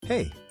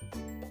Hey!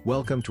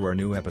 Welcome to our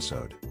new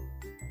episode.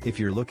 If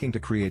you're looking to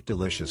create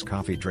delicious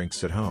coffee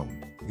drinks at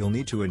home, you'll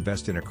need to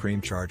invest in a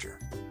cream charger.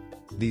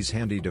 These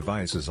handy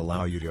devices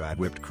allow you to add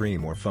whipped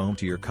cream or foam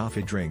to your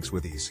coffee drinks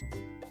with ease.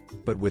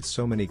 But with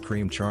so many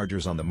cream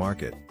chargers on the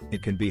market,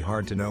 it can be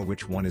hard to know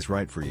which one is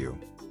right for you.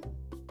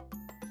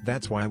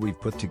 That's why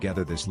we've put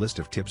together this list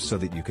of tips so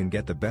that you can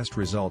get the best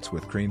results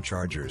with cream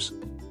chargers.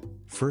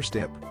 First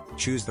tip: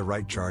 choose the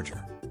right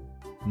charger.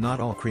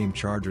 Not all cream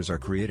chargers are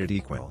created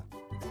equal.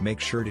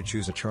 Make sure to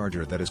choose a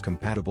charger that is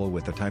compatible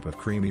with the type of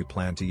cream you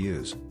plan to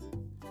use.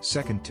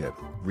 Second tip: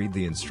 read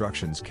the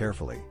instructions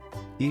carefully.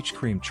 Each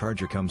cream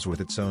charger comes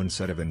with its own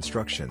set of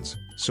instructions,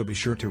 so be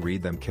sure to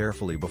read them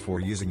carefully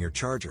before using your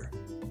charger.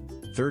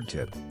 Third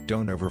tip: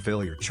 don't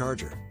overfill your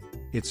charger.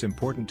 It's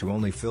important to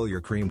only fill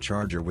your cream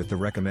charger with the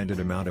recommended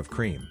amount of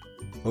cream.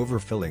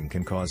 Overfilling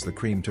can cause the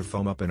cream to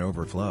foam up and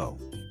overflow.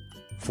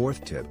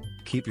 Fourth tip: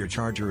 keep your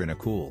charger in a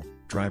cool,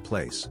 dry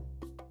place.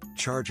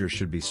 Chargers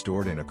should be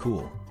stored in a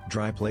cool,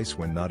 dry place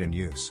when not in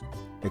use.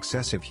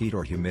 Excessive heat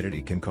or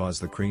humidity can cause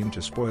the cream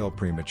to spoil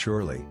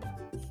prematurely.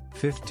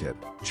 Fifth tip: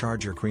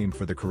 charge your cream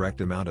for the correct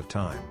amount of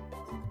time.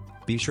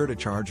 Be sure to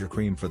charge your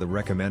cream for the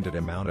recommended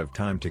amount of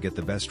time to get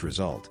the best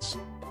results.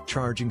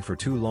 Charging for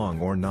too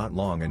long or not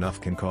long enough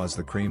can cause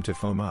the cream to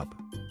foam up.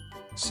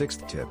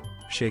 Sixth tip: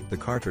 shake the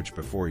cartridge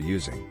before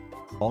using.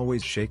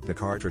 Always shake the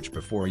cartridge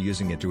before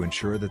using it to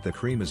ensure that the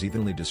cream is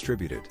evenly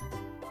distributed.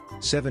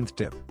 Seventh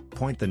tip: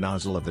 point the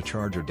nozzle of the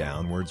charger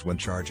downwards when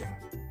charging.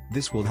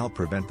 This will help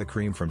prevent the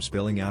cream from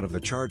spilling out of the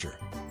charger.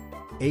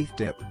 Eighth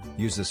tip: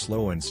 use a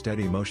slow and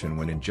steady motion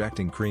when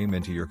injecting cream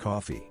into your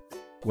coffee.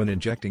 When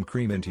injecting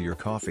cream into your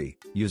coffee,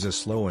 use a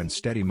slow and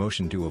steady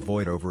motion to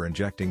avoid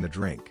over-injecting the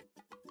drink.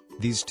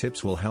 These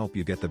tips will help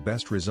you get the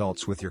best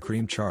results with your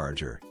cream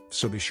charger,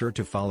 so be sure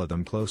to follow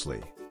them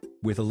closely.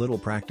 With a little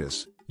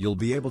practice, you'll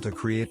be able to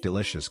create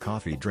delicious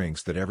coffee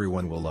drinks that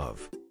everyone will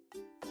love.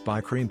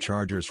 Buy cream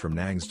chargers from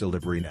Nang's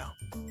Delivery now.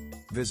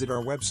 Visit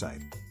our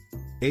website: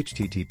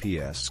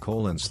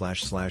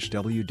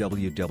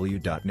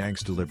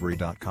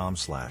 https://www.nangsdelivery.com/.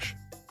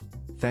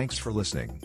 Thanks for listening.